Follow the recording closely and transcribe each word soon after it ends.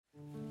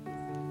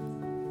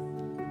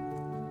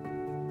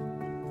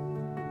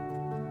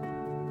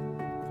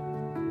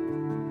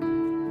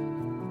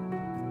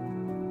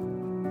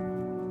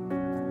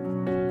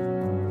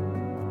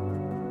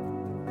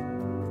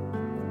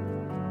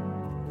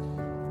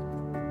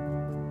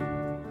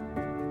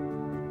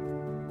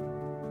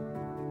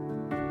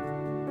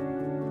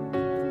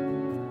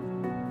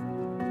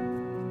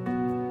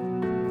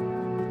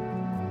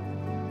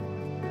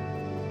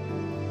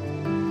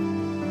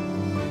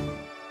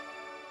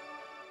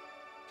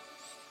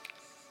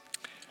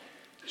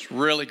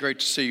Really great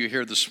to see you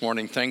here this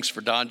morning. Thanks for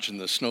dodging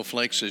the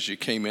snowflakes as you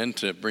came in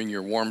to bring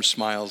your warm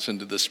smiles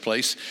into this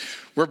place.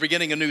 We're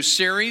beginning a new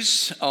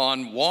series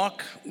on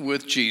Walk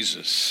with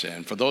Jesus.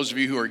 And for those of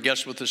you who are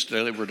guests with us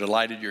today, we're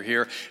delighted you're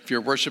here. If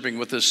you're worshiping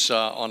with us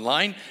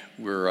online,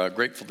 we're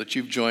grateful that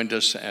you've joined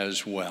us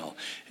as well.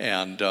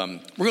 And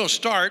we're going to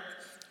start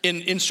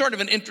in sort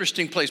of an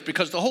interesting place,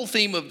 because the whole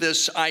theme of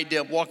this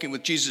idea of walking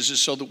with Jesus is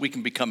so that we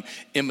can become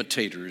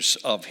imitators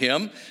of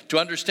him, to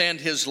understand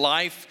his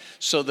life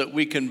so that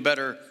we can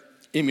better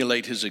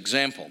emulate his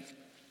example.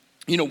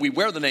 You know, we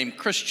wear the name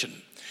Christian.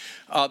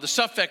 The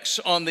suffix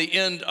on the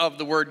end of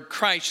the word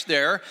Christ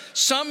there,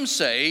 some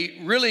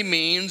say really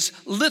means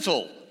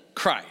little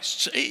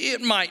Christ.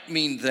 It might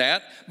mean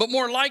that, but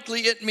more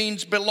likely it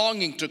means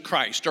belonging to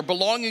Christ, or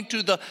belonging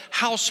to the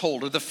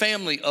household or the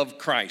family of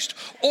Christ,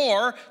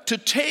 or to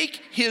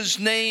take his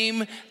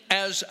name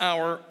as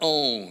our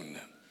own.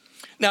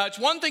 Now, it's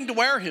one thing to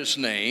wear his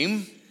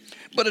name,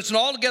 but it's an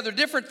altogether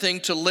different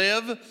thing to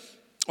live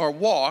or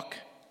walk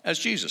as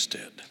Jesus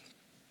did.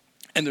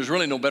 And there's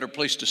really no better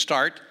place to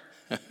start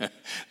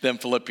than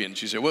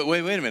Philippians. You say, wait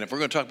a minute, if we're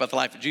going to talk about the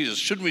life of Jesus,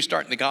 shouldn't we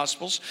start in the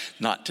Gospels?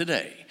 Not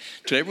today.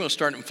 Today we're going to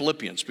start in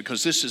Philippians,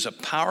 because this is a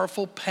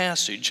powerful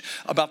passage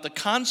about the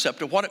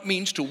concept of what it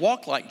means to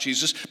walk like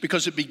Jesus,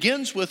 because it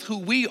begins with who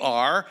we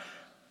are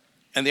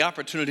and the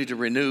opportunity to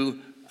renew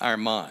our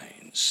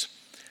minds.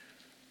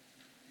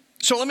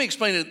 So let me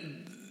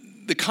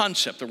explain the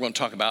concept that we're going to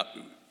talk about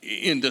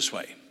in this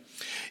way.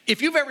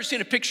 If you've ever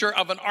seen a picture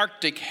of an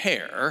Arctic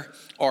hare,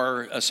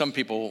 or some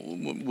people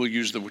will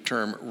use the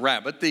term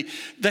rabbit,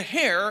 the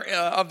hare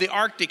of the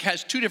Arctic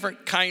has two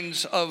different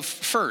kinds of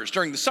furs.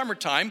 During the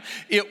summertime,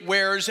 it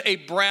wears a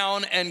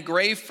brown and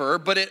gray fur,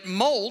 but it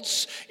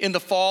molts in the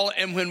fall,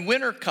 and when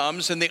winter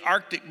comes and the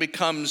Arctic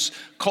becomes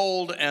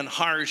cold and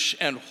harsh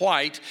and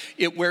white,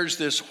 it wears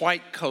this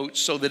white coat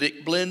so that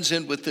it blends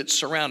in with its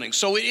surroundings.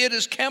 So it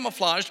is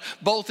camouflaged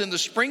both in the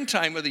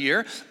springtime of the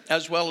year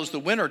as well as the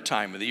winter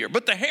time of the year.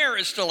 But the hare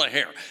is still a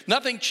hare.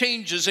 Nothing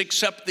changes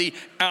except the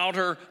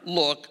outer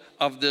look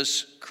of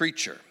this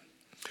creature.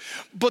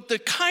 But the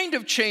kind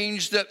of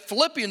change that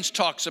Philippians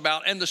talks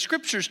about and the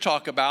scriptures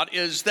talk about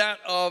is that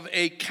of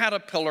a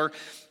caterpillar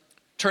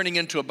turning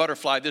into a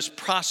butterfly, this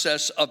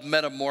process of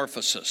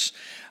metamorphosis.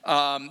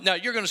 Now,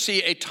 you're going to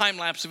see a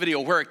time-lapse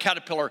video where a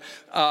caterpillar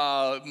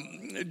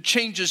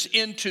changes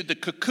into the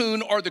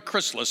cocoon or the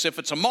chrysalis. If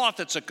it's a moth,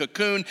 it's a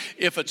cocoon.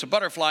 If it's a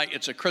butterfly,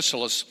 it's a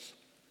chrysalis.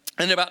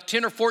 And about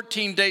 10 or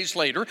 14 days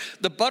later,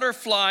 the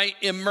butterfly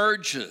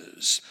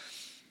emerges.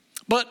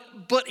 But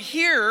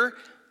here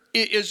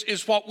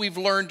is what we've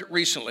learned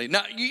recently.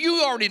 Now,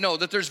 you already know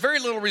that there's very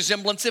little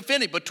resemblance, if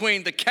any,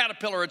 between the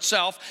caterpillar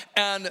itself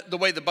and the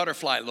way the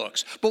butterfly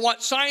looks. But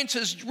what science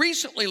has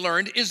recently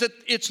learned is that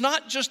it's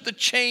not just the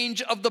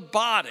change of the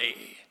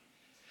body.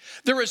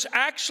 There is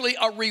actually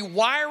a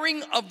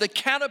rewiring of the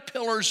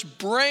caterpillar's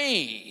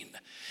brain.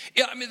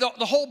 I mean,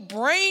 the whole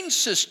brain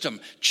system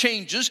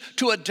changes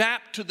to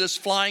adapt to this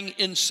flying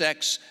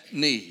insect's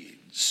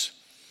needs.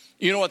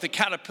 You know what the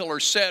caterpillar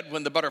said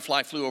when the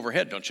butterfly flew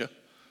overhead, don't you?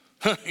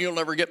 You'll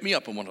never get me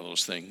up on one of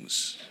those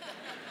things.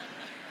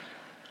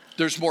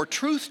 There's more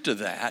truth to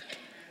that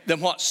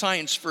than what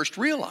science first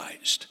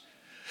realized.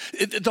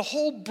 The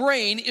whole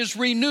brain is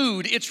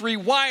renewed, it's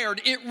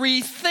rewired, it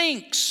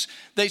rethinks.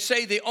 They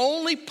say the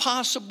only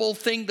possible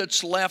thing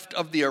that's left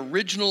of the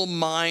original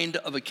mind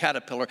of a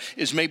caterpillar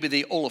is maybe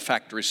the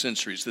olfactory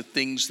sensories, the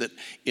things that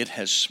it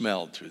has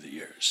smelled through the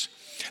years.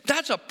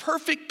 That's a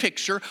perfect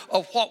picture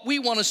of what we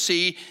want to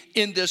see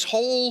in this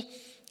whole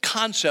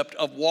concept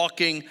of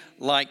walking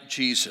like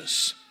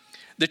Jesus.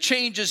 The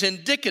change is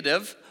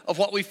indicative of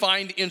what we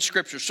find in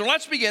Scripture. So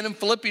let's begin in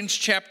Philippians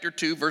chapter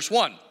 2, verse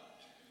 1.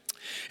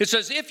 It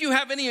says, if you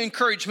have any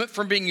encouragement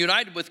from being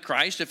united with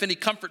Christ, if any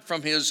comfort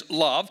from his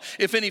love,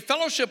 if any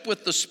fellowship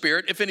with the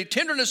Spirit, if any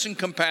tenderness and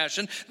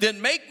compassion,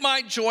 then make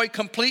my joy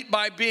complete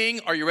by being,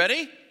 are you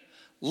ready?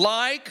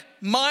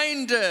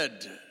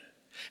 Like-minded.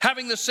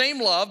 Having the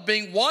same love,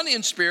 being one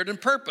in spirit and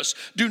purpose.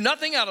 Do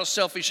nothing out of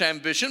selfish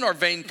ambition or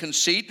vain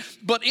conceit,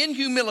 but in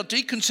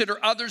humility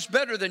consider others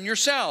better than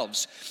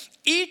yourselves.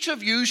 Each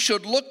of you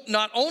should look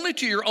not only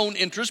to your own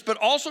interest, but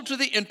also to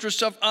the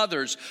interests of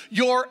others.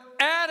 Your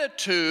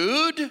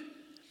attitude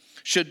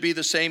should be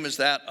the same as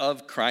that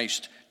of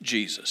Christ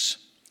Jesus.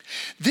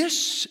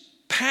 This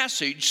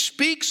passage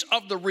speaks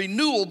of the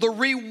renewal, the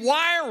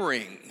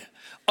rewiring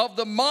of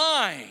the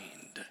mind.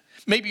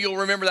 Maybe you'll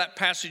remember that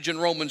passage in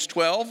Romans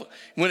 12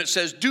 when it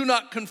says, do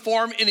not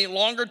conform any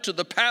longer to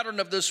the pattern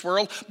of this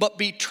world, but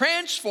be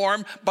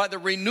transformed by the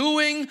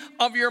renewing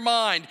of your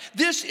mind.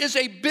 This is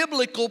a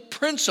biblical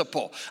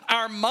principle.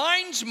 Our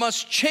minds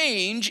must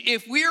change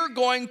if we are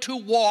going to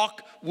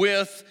walk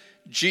with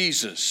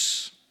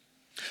Jesus.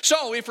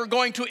 So if we're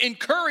going to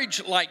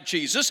encourage like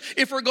Jesus,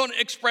 if we're going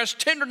to express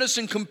tenderness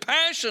and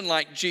compassion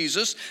like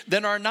Jesus,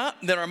 then our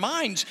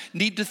minds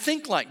need to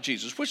think like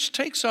Jesus, which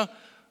takes a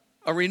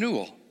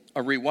renewal,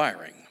 a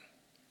rewiring.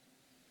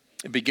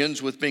 It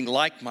begins with being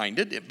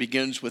like-minded. It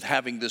begins with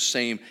having the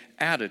same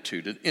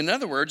attitude. In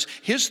other words,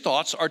 his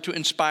thoughts are to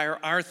inspire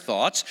our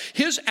thoughts.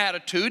 His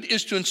attitude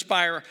is to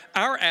inspire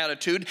our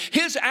attitude.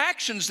 His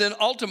actions then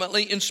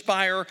ultimately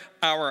inspire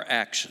our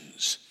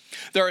actions.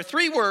 There are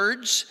 3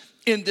 words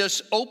in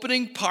this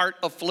opening part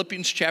of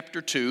Philippians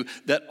chapter 2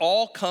 that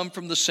all come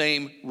from the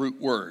same root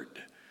word: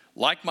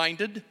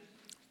 like-minded,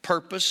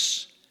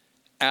 purpose,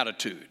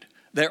 attitude.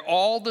 They're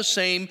all the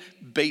same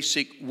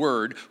basic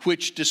word,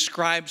 which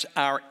describes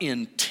our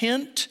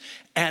intent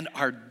and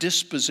our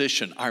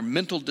disposition, our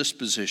mental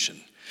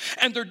disposition.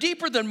 And they're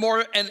deeper than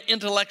more an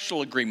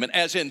intellectual agreement,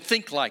 as in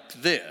think like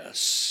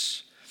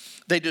this.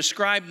 They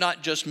describe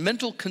not just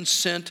mental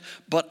consent,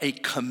 but a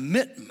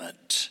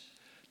commitment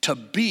to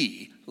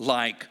be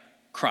like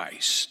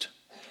Christ.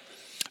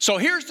 So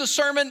here's the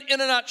sermon in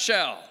a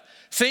nutshell.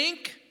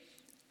 Think,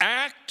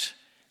 act,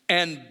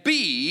 and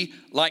be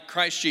like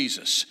Christ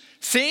Jesus.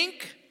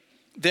 Think,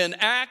 then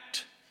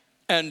act,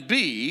 and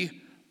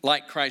be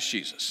like Christ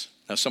Jesus.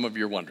 Now, some of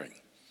you are wondering,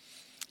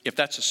 if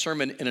that's a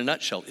sermon in a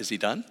nutshell, is he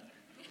done?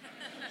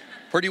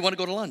 Where do you want to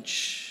go to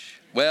lunch?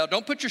 Well,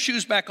 don't put your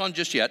shoes back on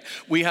just yet.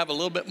 We have a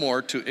little bit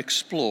more to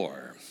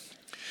explore.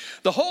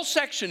 The whole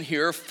section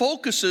here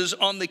focuses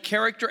on the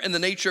character and the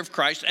nature of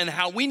Christ and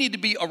how we need to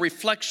be a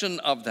reflection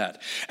of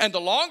that. And the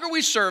longer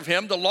we serve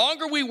him, the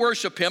longer we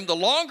worship him, the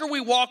longer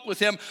we walk with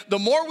him, the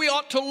more we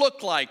ought to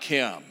look like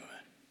him.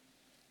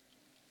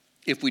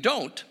 If we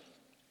don't,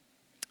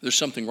 there's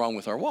something wrong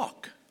with our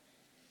walk.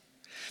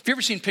 Have you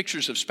ever seen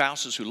pictures of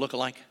spouses who look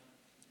alike?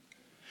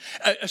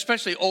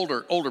 Especially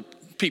older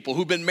people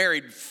who've been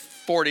married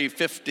 40,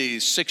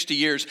 50, 60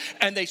 years,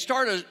 and they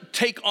start to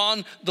take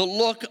on the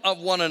look of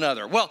one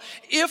another. Well,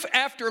 if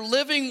after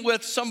living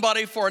with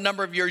somebody for a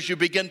number of years, you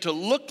begin to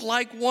look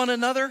like one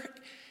another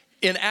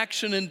in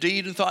action and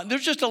deed and thought,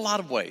 there's just a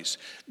lot of ways,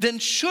 then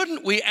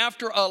shouldn't we,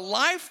 after a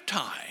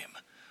lifetime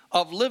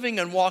of living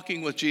and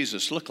walking with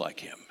Jesus, look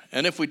like him?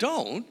 And if we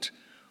don't,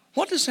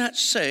 what does that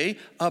say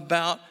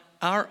about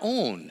our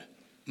own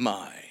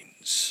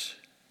minds?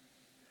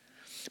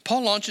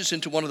 Paul launches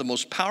into one of the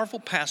most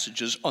powerful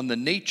passages on the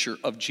nature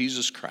of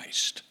Jesus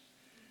Christ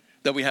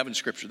that we have in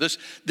Scripture.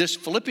 This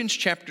Philippians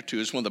chapter 2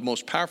 is one of the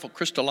most powerful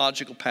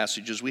Christological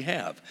passages we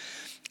have.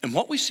 And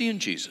what we see in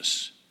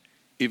Jesus,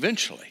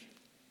 eventually,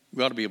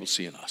 we ought to be able to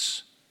see in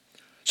us.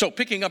 So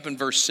picking up in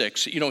verse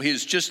 6,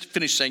 he's just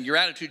finished saying, your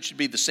attitude should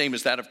be the same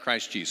as that of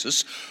Christ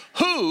Jesus,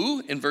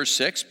 who, in verse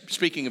 6,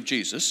 speaking of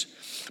Jesus,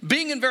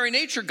 being in very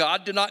nature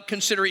God, did not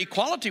consider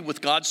equality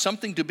with God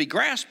something to be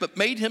grasped, but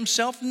made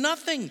himself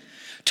nothing,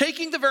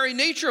 taking the very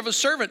nature of a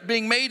servant,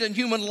 being made in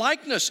human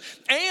likeness,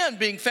 and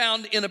being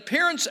found in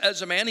appearance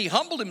as a man, he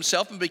humbled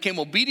himself and became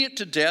obedient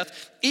to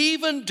death,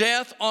 even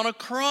death on a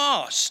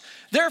cross.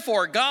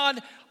 Therefore, God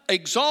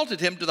exalted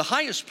him to the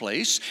highest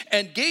place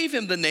and gave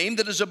him the name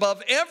that is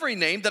above every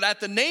name, that at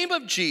the name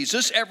of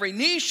Jesus every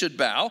knee should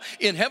bow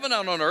in heaven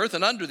and on earth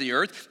and under the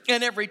earth,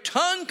 and every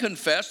tongue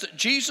confess that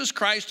Jesus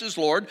Christ is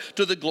Lord,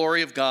 to the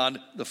glory of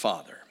God the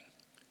Father.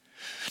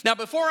 Now,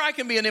 before I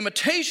can be an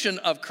imitation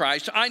of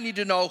Christ, I need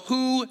to know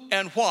who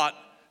and what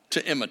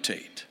to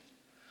imitate.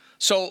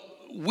 So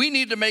we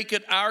need to make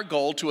it our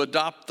goal to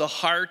adopt the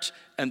heart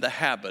and the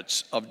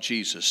habits of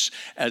Jesus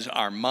as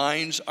our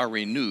minds are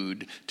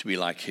renewed to be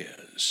like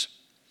his.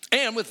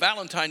 And with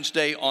Valentine's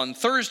Day on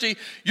Thursday,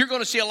 you're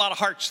going to see a lot of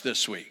hearts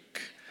this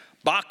week.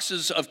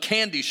 Boxes of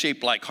candy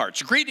shaped like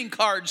hearts, greeting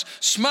cards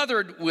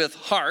smothered with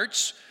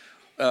hearts.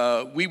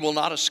 We will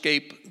not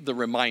escape the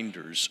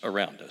reminders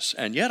around us.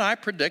 And yet I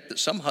predict that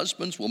some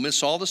husbands will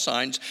miss all the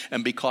signs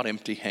and be caught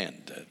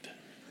empty-handed.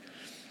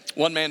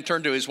 One man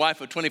turned to his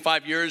wife of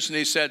 25 years and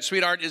he said,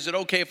 sweetheart, is it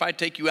okay if I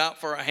take you out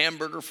for a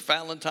hamburger for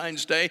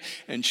Valentine's Day?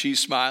 And she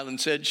smiled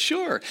and said,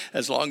 sure,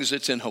 as long as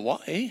it's in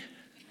Hawaii.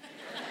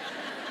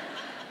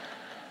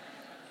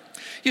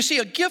 You see,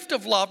 a gift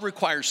of love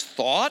requires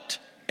thought,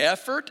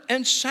 effort,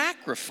 and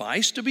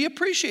sacrifice to be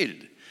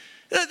appreciated.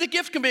 The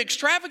gift can be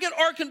extravagant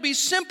or it can be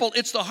simple.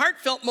 It's the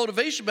heartfelt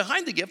motivation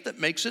behind the gift that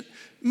makes it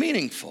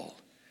meaningful.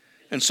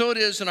 And so it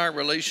is in our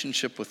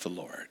relationship with the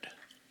Lord.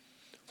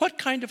 What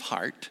kind of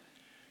heart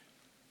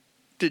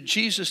did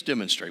Jesus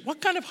demonstrate? What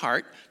kind of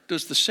heart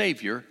does the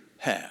Savior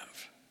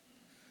have?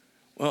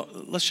 Well,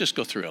 let's just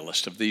go through a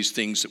list of these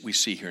things that we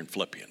see here in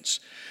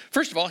Philippians.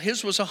 First of all,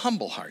 his was a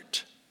humble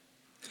heart.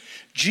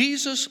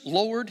 Jesus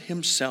lowered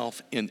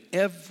himself in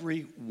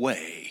every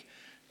way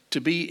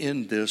to be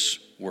in this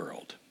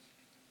world.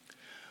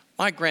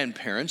 My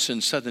grandparents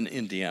in southern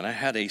Indiana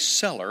had a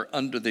cellar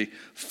under the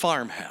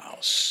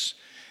farmhouse.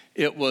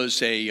 It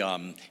was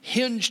a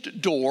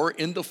hinged door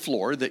in the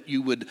floor that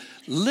you would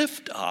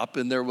lift up,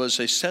 and there was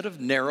a set of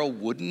narrow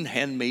wooden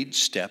handmade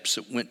steps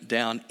that went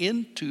down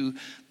into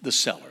the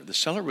cellar. The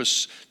cellar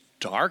was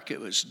dark, it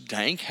was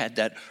dank, had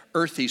that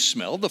earthy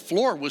smell. The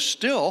floor was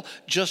still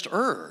just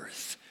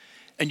earth.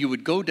 And you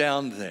would go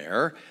down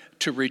there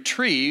to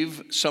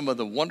retrieve some of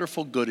the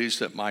wonderful goodies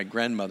that my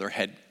grandmother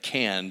had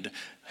canned,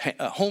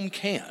 home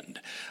canned.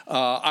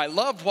 I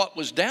loved what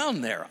was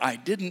down there. I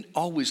didn't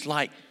always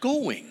like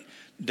going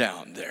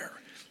down there.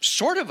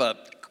 sort of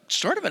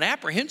an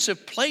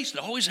apprehensive place. It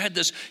always had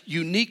this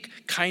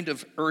unique kind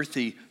of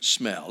earthy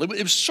smell. It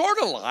was sort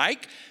of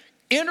like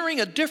entering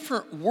a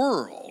different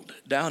world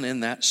down in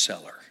that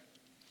cellar.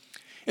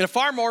 In a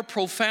far more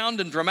profound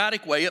and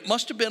dramatic way, it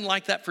must have been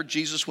like that for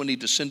Jesus when he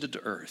descended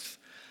to earth,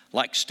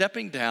 like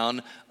stepping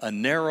down a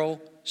narrow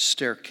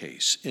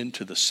staircase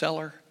into the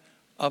cellar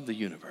of the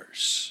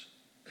universe.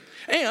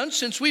 And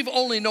since we've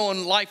only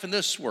known life in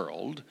this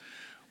world,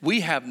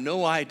 we have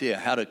no idea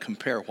how to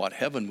compare what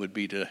heaven would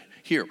be to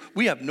here.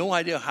 We have no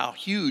idea how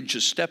huge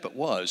a step it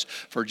was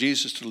for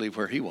Jesus to leave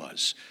where he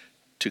was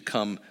to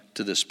come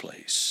to this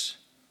place.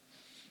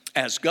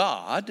 As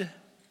God,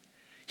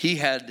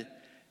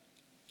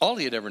 all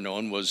he had ever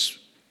known was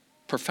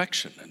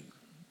perfection and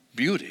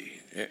beauty.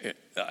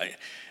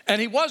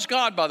 And he was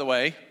God, by the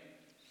way.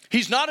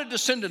 He's not a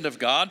descendant of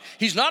God.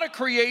 He's not a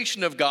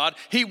creation of God.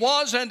 He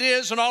was and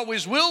is and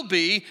always will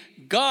be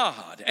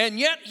God. And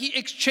yet he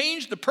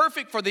exchanged the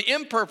perfect for the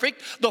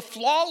imperfect, the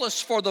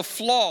flawless for the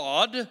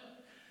flawed,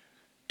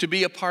 to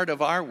be a part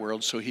of our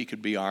world so he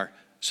could be our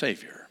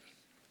Savior.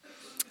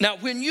 Now,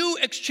 when you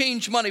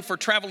exchange money for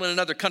travel in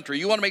another country,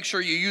 you want to make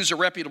sure you use a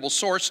reputable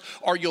source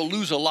or you'll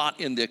lose a lot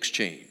in the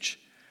exchange.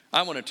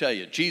 I want to tell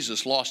you,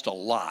 Jesus lost a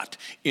lot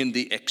in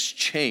the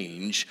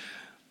exchange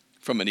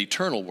from an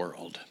eternal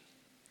world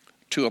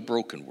to a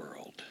broken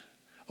world,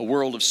 a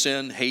world of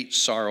sin, hate,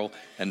 sorrow,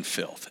 and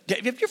filth.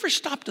 Have you ever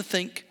stopped to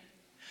think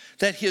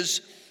that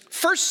his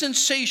first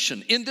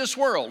sensation in this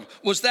world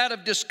was that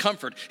of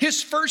discomfort?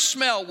 His first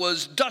smell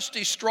was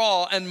dusty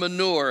straw and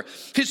manure.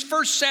 His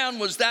first sound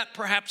was that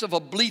perhaps of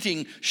a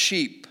bleating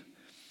sheep.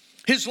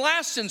 His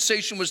last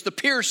sensation was the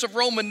pierce of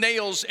Roman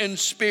nails and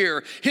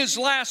spear. His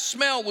last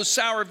smell was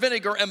sour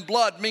vinegar and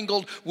blood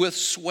mingled with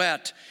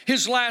sweat.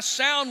 His last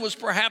sound was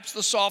perhaps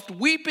the soft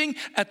weeping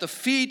at the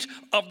feet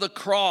of the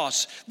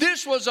cross.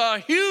 This was a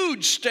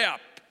huge step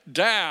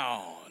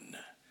down.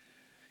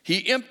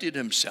 He emptied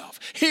himself.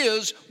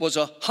 His was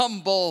a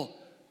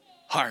humble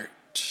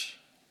heart.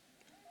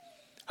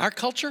 Our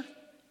culture,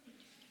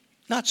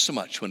 not so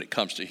much when it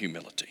comes to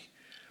humility.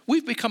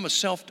 We've become a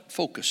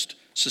self-focused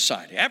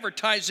society.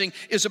 Advertising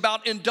is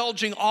about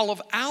indulging all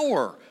of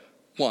our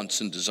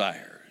wants and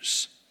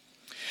desires.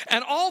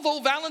 And although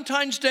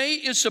Valentine's Day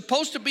is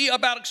supposed to be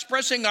about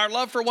expressing our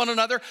love for one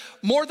another,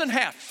 more than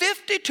half,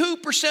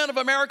 52% of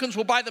Americans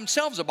will buy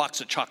themselves a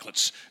box of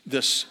chocolates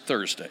this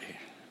Thursday.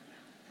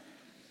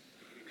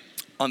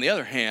 On the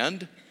other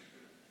hand,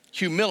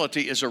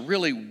 humility is a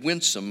really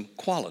winsome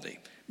quality.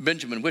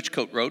 Benjamin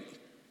Whichcote wrote,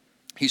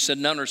 he said,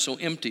 "None are so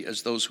empty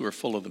as those who are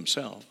full of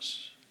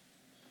themselves."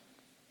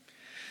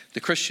 The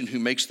Christian who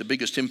makes the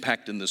biggest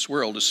impact in this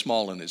world is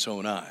small in his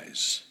own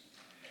eyes.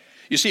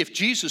 You see, if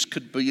Jesus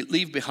could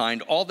leave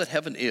behind all that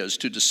heaven is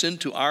to descend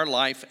to our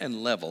life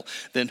and level,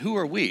 then who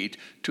are we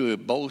to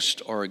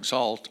boast or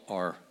exalt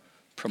or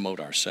promote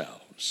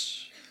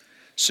ourselves?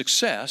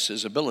 Success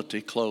is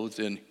ability clothed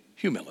in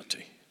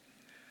humility.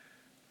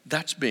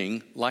 That's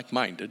being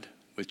like-minded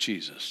with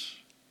Jesus.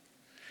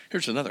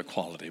 Here's another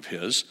quality of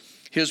his.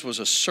 His was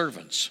a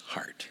servant's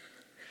heart.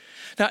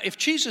 Now, if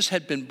Jesus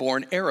had been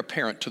born heir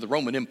apparent to the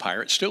Roman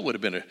Empire, it still would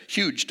have been a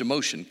huge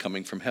demotion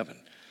coming from heaven.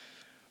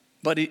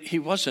 But he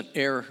wasn't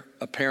heir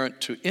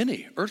apparent to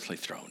any earthly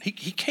throne. He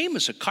came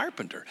as a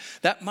carpenter.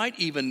 That might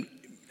even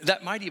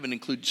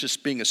include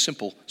just being a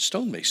simple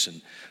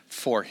stonemason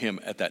for him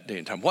at that day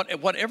and time.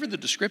 Whatever the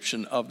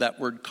description of that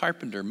word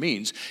carpenter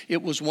means,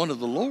 it was one of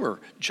the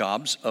lower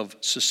jobs of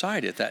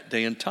society at that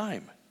day and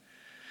time.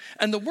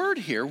 And the word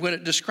here, when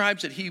it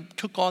describes that he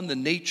took on the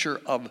nature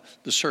of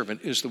the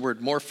servant, is the word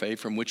morphe,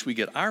 from which we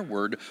get our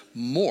word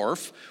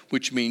morph,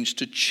 which means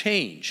to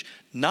change.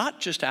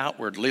 Not just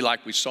outwardly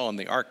like we saw in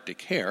the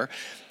Arctic hare.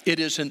 It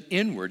is an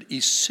inward,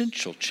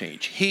 essential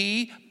change.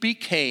 He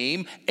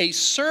became a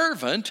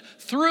servant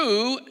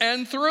through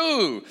and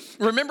through.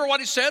 Remember what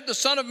he said? The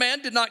Son of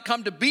Man did not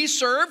come to be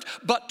served,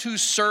 but to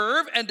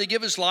serve and to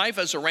give his life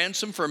as a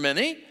ransom for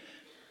many.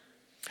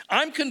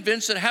 I'm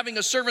convinced that having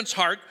a servant's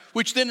heart,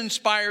 which then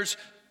inspires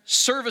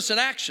service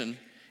and action,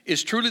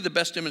 is truly the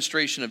best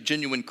demonstration of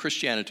genuine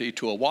Christianity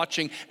to a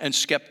watching and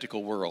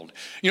skeptical world.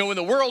 You know, when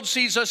the world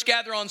sees us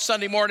gather on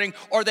Sunday morning,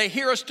 or they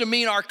hear us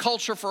demean our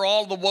culture for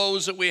all the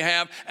woes that we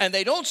have, and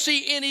they don't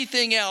see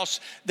anything else,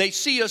 they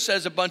see us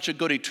as a bunch of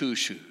goody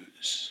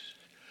two-shoes.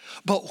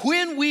 But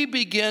when we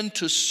begin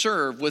to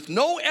serve with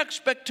no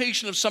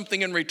expectation of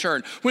something in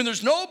return, when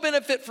there's no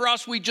benefit for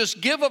us, we just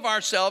give of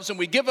ourselves and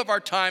we give of our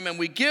time and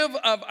we give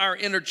of our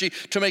energy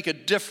to make a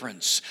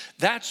difference.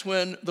 That's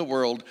when the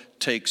world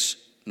takes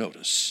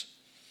notice.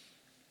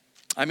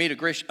 I met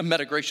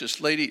a gracious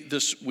lady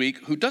this week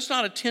who does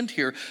not attend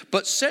here,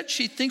 but said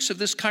she thinks of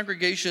this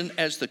congregation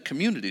as the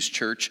community's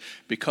church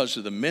because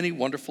of the many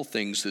wonderful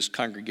things this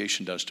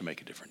congregation does to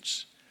make a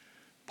difference.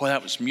 Boy,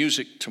 that was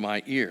music to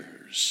my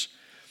ears.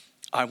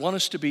 I want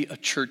us to be a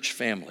church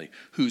family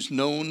who's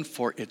known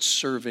for its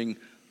serving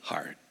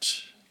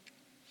heart.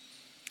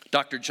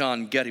 Dr.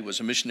 John Getty was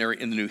a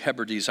missionary in the New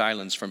Hebrides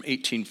Islands from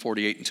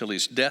 1848 until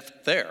his death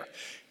there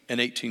in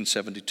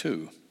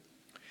 1872.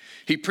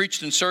 He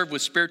preached and served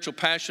with spiritual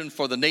passion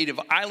for the native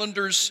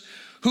islanders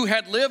who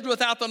had lived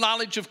without the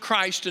knowledge of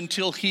Christ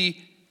until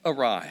he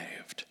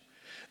arrived.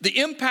 The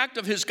impact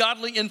of his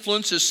godly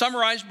influence is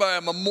summarized by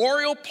a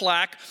memorial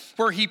plaque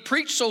where he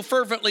preached so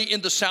fervently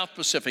in the South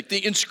Pacific.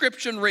 The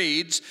inscription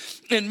reads,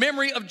 "In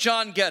memory of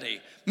John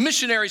Getty,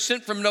 missionary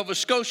sent from Nova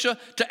Scotia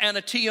to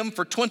Antietam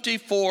for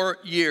 24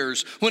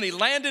 years. When he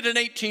landed in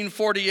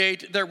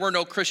 1848, there were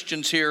no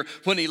Christians here.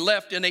 When he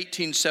left in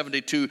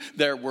 1872,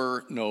 there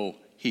were no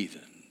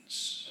heathens."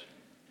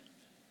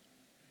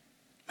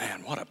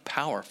 Man, what a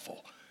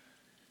powerful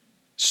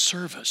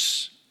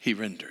service he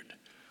rendered.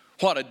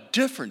 What a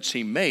difference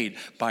he made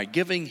by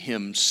giving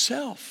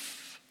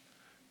himself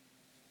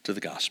to the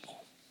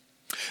gospel.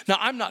 Now,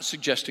 I'm not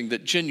suggesting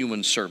that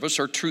genuine service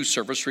or true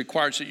service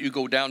requires that you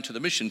go down to the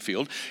mission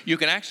field. You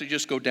can actually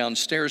just go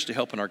downstairs to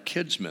help in our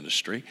kids'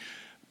 ministry,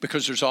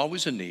 because there's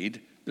always a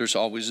need, there's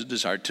always a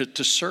desire.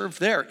 To serve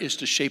there is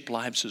to shape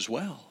lives as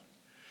well.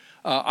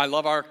 I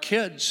love our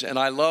kids, and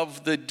I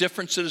love the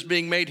difference that is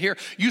being made here.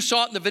 You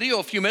saw it in the video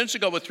a few minutes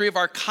ago with 3 of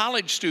our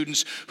college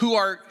students who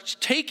are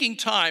taking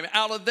time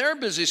out of their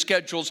busy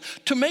schedules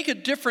to make a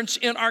difference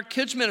in our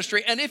kids'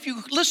 ministry. And if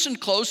you listened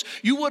close,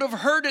 you would have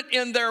heard it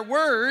in their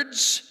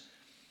words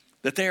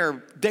that they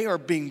are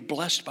being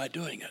blessed by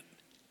doing it.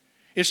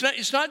 It's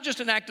not just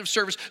an act of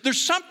service.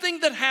 There's something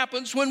that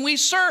happens when we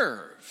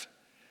serve.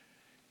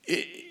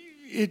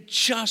 It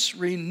just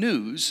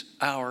renews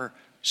our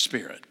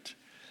spirit.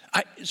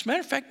 As a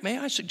matter of fact, may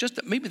I suggest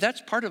that maybe that's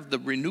part of the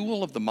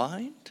renewal of the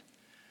mind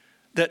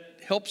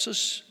that helps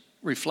us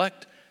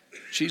reflect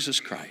Jesus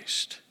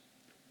Christ.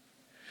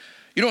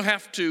 You don't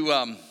have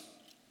to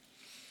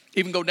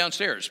even go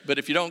downstairs, but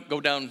if you don't,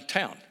 go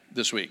downtown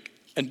this week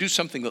and do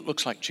something that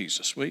looks like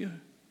Jesus, will you?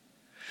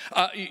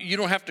 You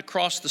don't have to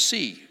cross the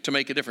sea to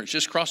make a difference.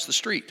 Just cross the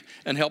street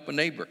and help a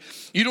neighbor.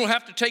 You don't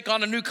have to take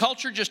on a new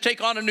culture. Just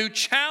take on a new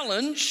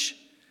challenge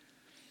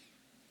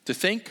to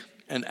think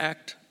and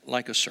act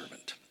like a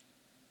servant.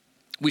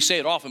 We say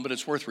it often, but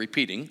it's worth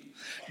repeating.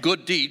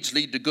 Good deeds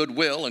lead to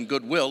goodwill, and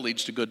goodwill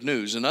leads to good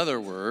news. In other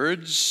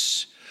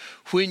words,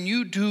 when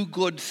you do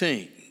good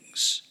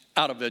things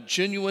out of a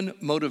genuine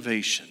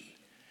motivation,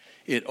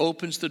 it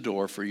opens the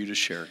door for you to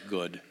share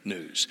good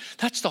news.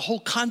 That's the whole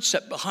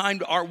concept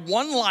behind our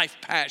One Life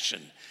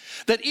passion.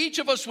 That each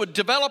of us would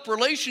develop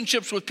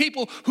relationships with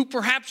people who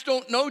perhaps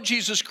don't know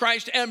Jesus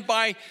Christ, and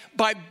by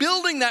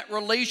building that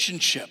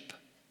relationship,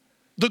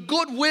 the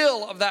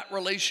goodwill of that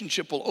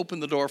relationship will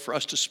open the door for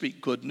us to speak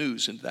good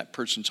news into that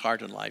person's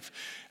heart and life,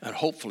 and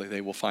hopefully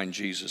they will find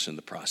Jesus in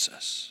the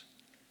process.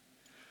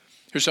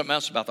 Here's something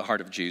else about the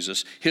heart of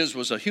Jesus. His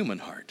was a human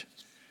heart.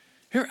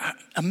 Here,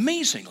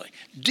 amazingly,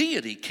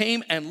 deity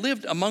came and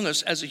lived among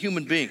us as a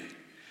human being.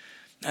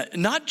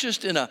 Not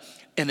just in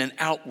an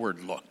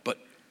outward look, but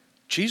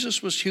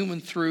Jesus was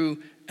human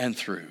through and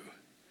through.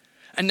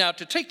 And now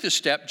to take this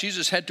step,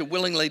 Jesus had to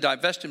willingly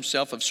divest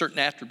himself of certain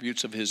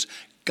attributes of his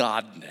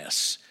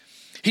godness.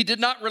 He did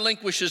not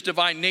relinquish his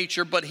divine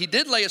nature, but he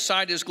did lay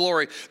aside his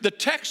glory. The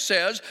text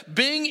says,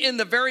 being in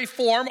the very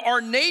form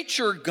or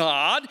nature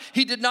God,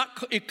 he did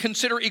not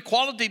consider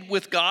equality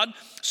with God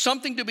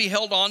something to be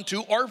held on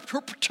to or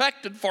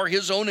protected for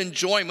his own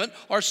enjoyment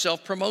or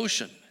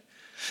self-promotion.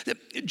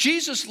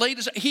 Jesus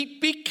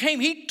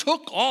he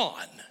took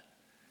on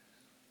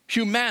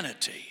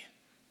humanity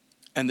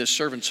and this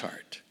servant's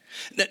heart.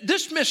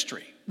 This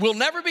mystery will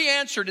never be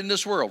answered in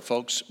this world,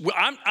 folks.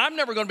 I'm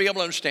never going to be able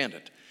to understand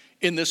it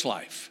in this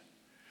life.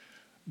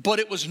 But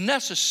it was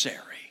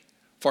necessary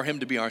for him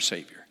to be our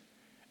Savior.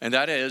 And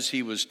that is,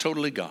 he was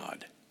totally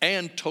God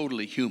and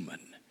totally human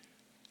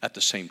at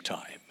the same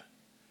time.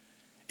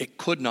 It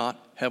could not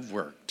have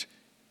worked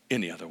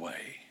any other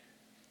way.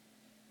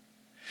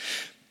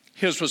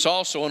 His was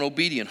also an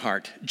obedient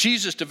heart.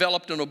 Jesus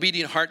developed an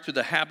obedient heart through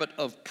the habit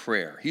of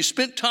prayer. He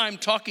spent time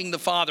talking to the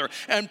Father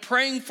and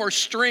praying for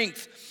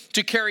strength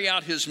to carry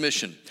out his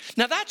mission.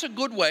 Now that's a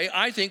good way,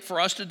 I think,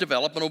 for us to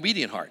develop an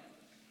obedient heart.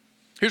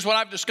 Here's what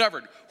I've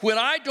discovered. When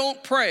I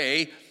don't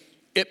pray,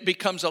 it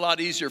becomes a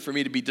lot easier for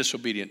me to be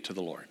disobedient to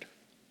the Lord.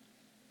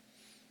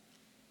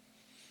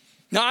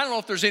 Now, I don't know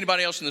if there's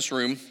anybody else in this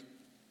room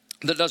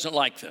that doesn't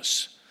like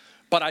this,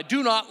 but I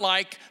do not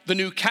like the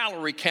new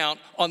calorie count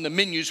on the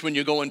menus when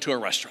you go into a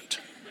restaurant.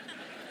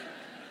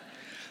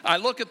 I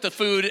look at the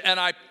food and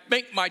I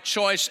make my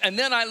choice, and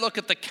then I look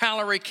at the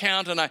calorie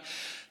count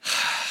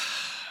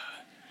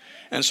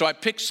and so I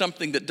pick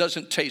something that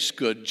doesn't taste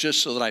good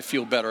just so that I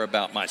feel better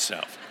about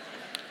myself.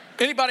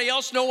 Anybody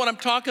else know what I'm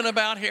talking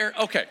about here?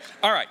 Okay,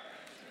 all right.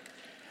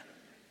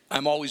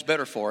 I'm always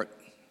better for it.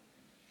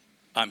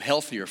 I'm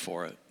healthier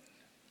for it.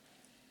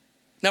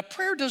 Now,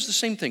 prayer does the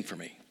same thing for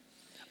me.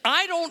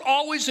 I don't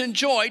always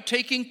enjoy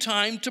taking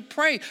time to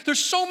pray. There's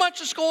so much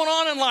that's going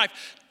on in life.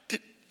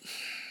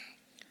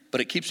 But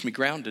it keeps me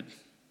grounded.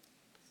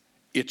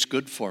 It's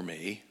good for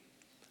me.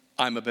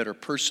 I'm a better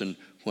person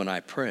when I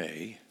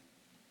pray.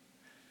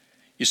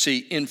 You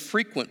see,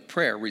 infrequent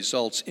prayer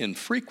results in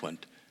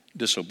frequent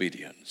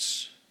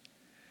disobedience.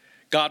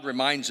 God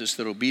reminds us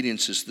that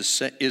obedience is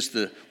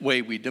the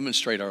way we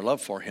demonstrate our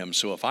love for him.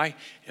 So if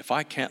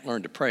I can't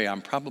learn to pray,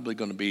 I'm probably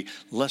going to be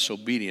less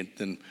obedient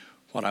than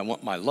what I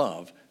want my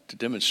love to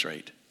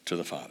demonstrate to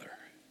the Father.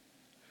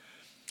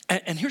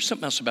 And here's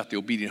something else about the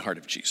obedient heart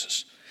of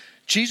Jesus.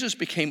 Jesus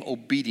became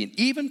obedient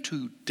even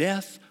to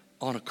death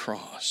on a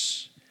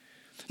cross.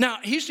 Now,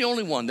 he's the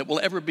only one that will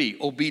ever be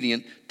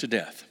obedient to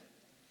death.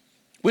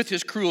 With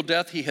his cruel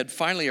death, he had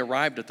finally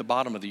arrived at the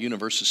bottom of the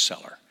universe's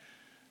cellar.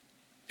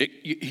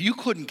 You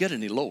couldn't get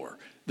any lower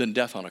than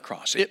death on a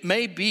cross. It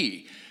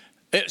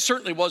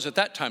certainly was at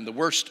that time the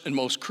worst and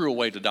most cruel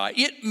way to die.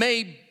 It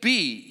may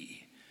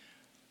be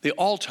the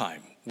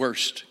all-time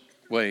worst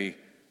way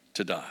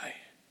to die.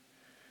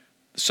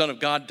 The Son of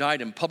God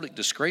died in public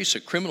disgrace,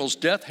 a criminal's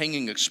death,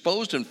 hanging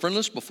exposed and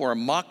friendless before a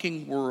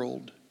mocking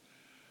world.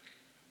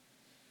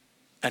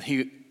 And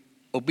he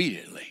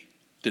obediently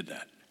did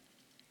that.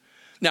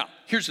 Now,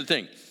 here's the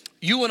thing.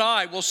 You and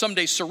I will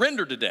someday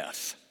surrender to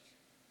death,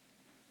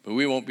 but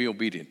we won't be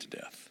obedient to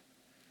death.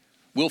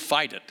 We'll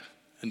fight it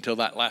until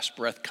that last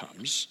breath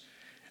comes,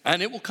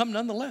 and it will come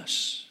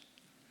nonetheless.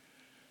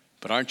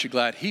 But aren't you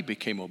glad he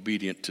became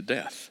obedient to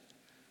death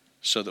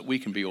so that we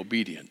can be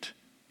obedient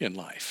in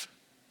life?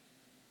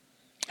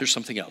 Here's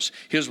something else.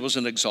 His was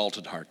an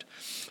exalted heart.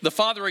 The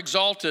Father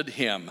exalted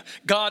him.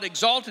 God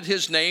exalted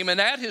his name, and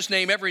at his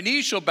name every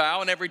knee shall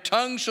bow and every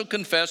tongue shall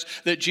confess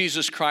that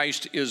Jesus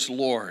Christ is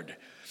Lord.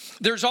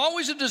 There's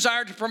always a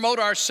desire to promote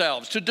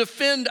ourselves, to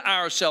defend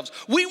ourselves.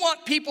 We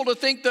want people to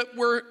think that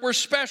we're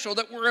special,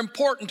 that we're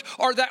important,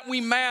 or that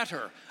we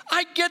matter.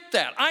 I get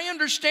that. I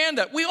understand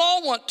that. We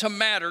all want to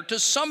matter to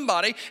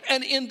somebody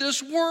and in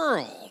this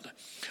world.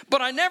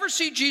 But I never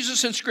see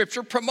Jesus in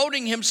Scripture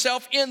promoting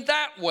himself in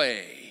that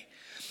way.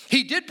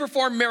 He did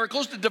perform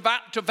miracles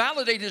to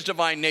validate his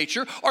divine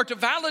nature or to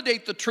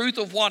validate the truth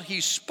of what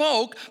he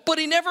spoke, but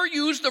he never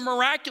used the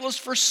miraculous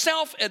for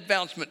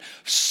self-advancement,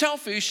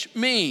 selfish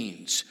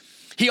means.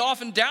 He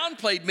often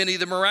downplayed many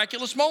of the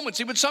miraculous moments.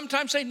 He would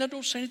sometimes say, no,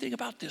 don't say anything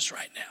about this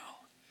right now.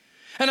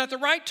 And at the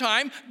right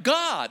time,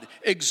 God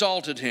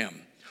exalted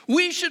him.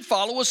 We should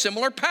follow a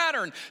similar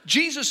pattern.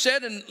 Jesus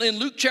said in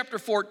Luke chapter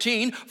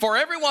 14, for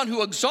everyone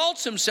who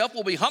exalts himself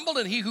will be humbled,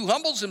 and he who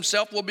humbles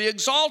himself will be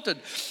exalted.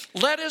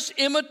 Let us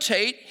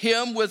imitate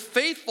him with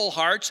faithful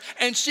hearts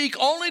and seek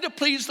only to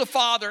please the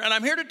Father. And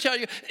I'm here to tell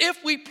you,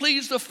 if we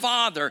please the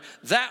Father,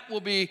 that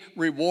will be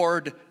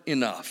reward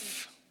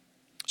enough.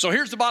 So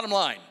here's the bottom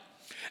line.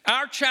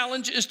 Our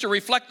challenge is to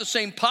reflect the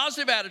same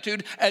positive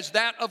attitude as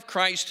that of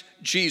Christ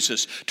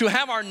Jesus, to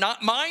have our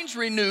minds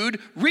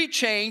renewed,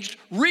 rechanged,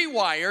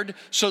 rewired,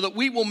 so that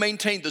we will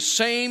maintain the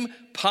same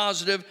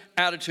positive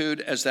attitude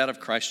as that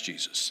of Christ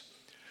Jesus.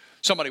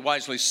 Somebody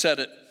wisely said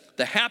it,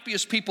 the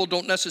happiest people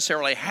don't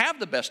necessarily have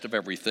the best of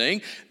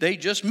everything, they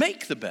just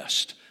make the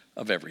best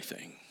of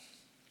everything.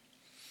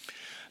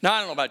 Now, I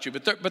don't know about you,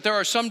 but there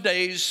are some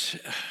days,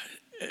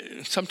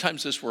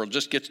 sometimes this world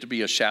just gets to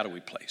be a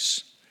shadowy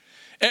place.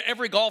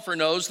 Every golfer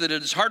knows that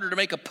it is harder to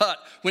make a putt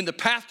when the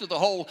path to the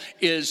hole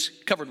is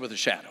covered with a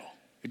shadow.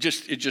 It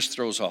just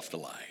throws off the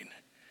line.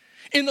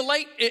 In the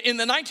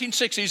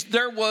 1960s,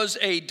 there was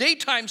a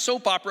daytime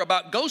soap opera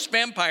about ghost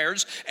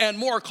vampires and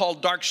more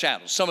called Dark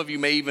Shadows. Some of you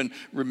may even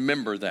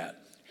remember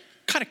that.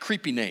 Kind of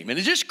creepy name. And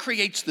it just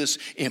creates this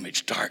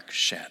image, dark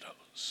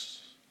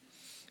shadows.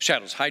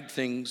 Shadows hide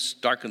things,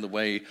 darken the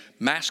way,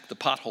 mask the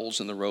potholes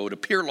in the road,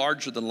 appear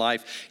larger than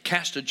life,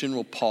 cast a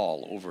general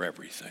pall over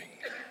everything.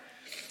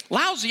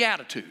 Lousy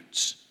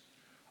attitudes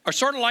are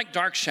sort of like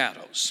dark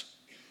shadows.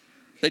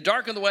 They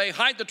darken the way,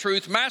 hide the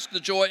truth, mask the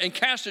joy, and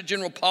cast a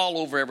general pall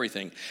over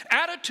everything.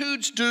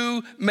 Attitudes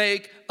do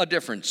make a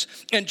difference.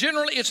 And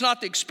generally, it's not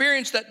the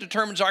experience that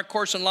determines our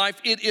course in life.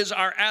 It is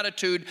our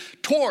attitude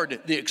toward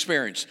the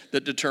experience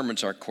that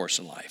determines our course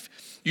in life.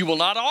 You will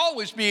not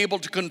always be able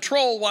to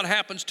control what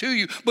happens to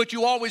you, but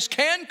you always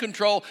can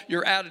control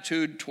your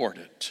attitude toward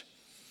it.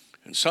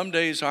 And some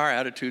days our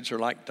attitudes are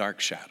like dark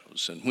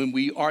shadows. And when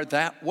we are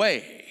that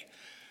way,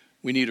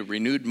 we need a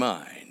renewed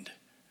mind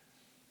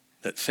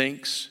that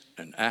thinks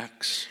and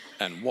acts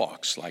and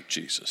walks like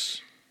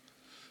Jesus.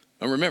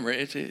 And remember,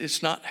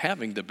 it's not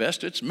having the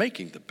best, it's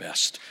making the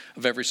best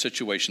of every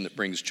situation that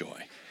brings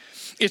joy.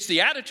 It's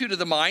the attitude of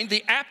the mind,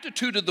 the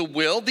aptitude of the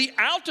will, the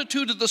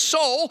altitude of the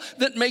soul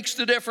that makes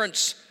the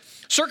difference.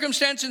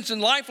 Circumstances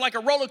in life, like a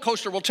roller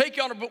coaster, will take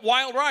you on a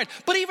wild ride.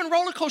 But even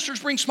roller coasters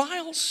bring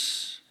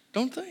smiles,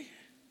 don't they?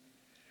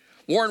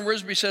 Warren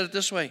Wiersbe said it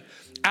this way,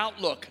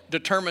 outlook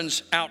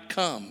determines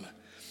outcome.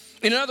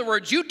 In other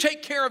words, you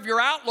take care of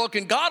your outlook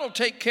and God will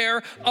take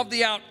care of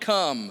the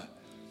outcome.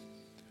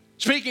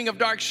 Speaking of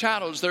dark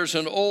shadows, there's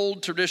an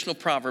old traditional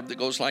proverb that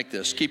goes like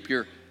this, keep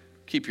your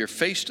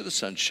face to the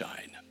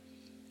sunshine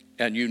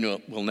and you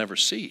will never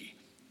see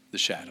the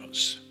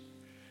shadows.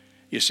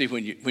 You see,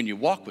 when you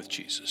walk with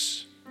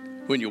Jesus,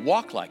 when you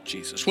walk like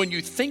Jesus, when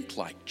you think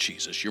like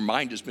Jesus, your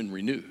mind has been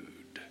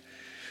renewed.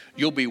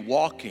 You'll be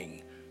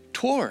walking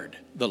toward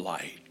the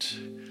light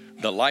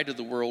of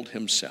the world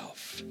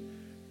himself.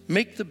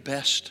 Make the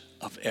best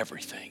of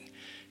everything.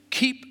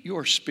 Keep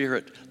your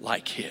spirit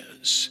like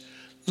his.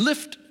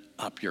 Lift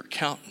up your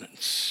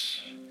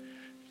countenance.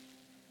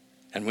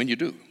 And when you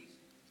do,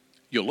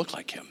 you'll look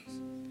like him.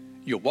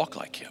 You'll walk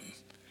like him.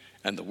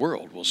 And the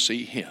world will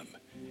see him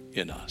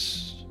in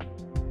us.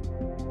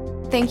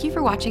 Thank you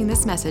for watching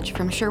this message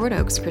from Sherwood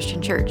Oaks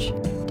Christian Church.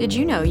 Did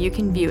you know you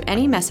can view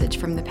any message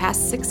from the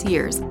past 6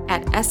 years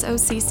at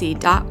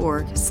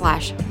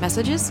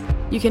socc.org/messages?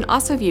 You can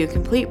also view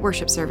complete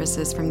worship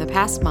services from the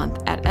past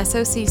month at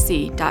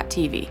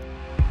socc.tv.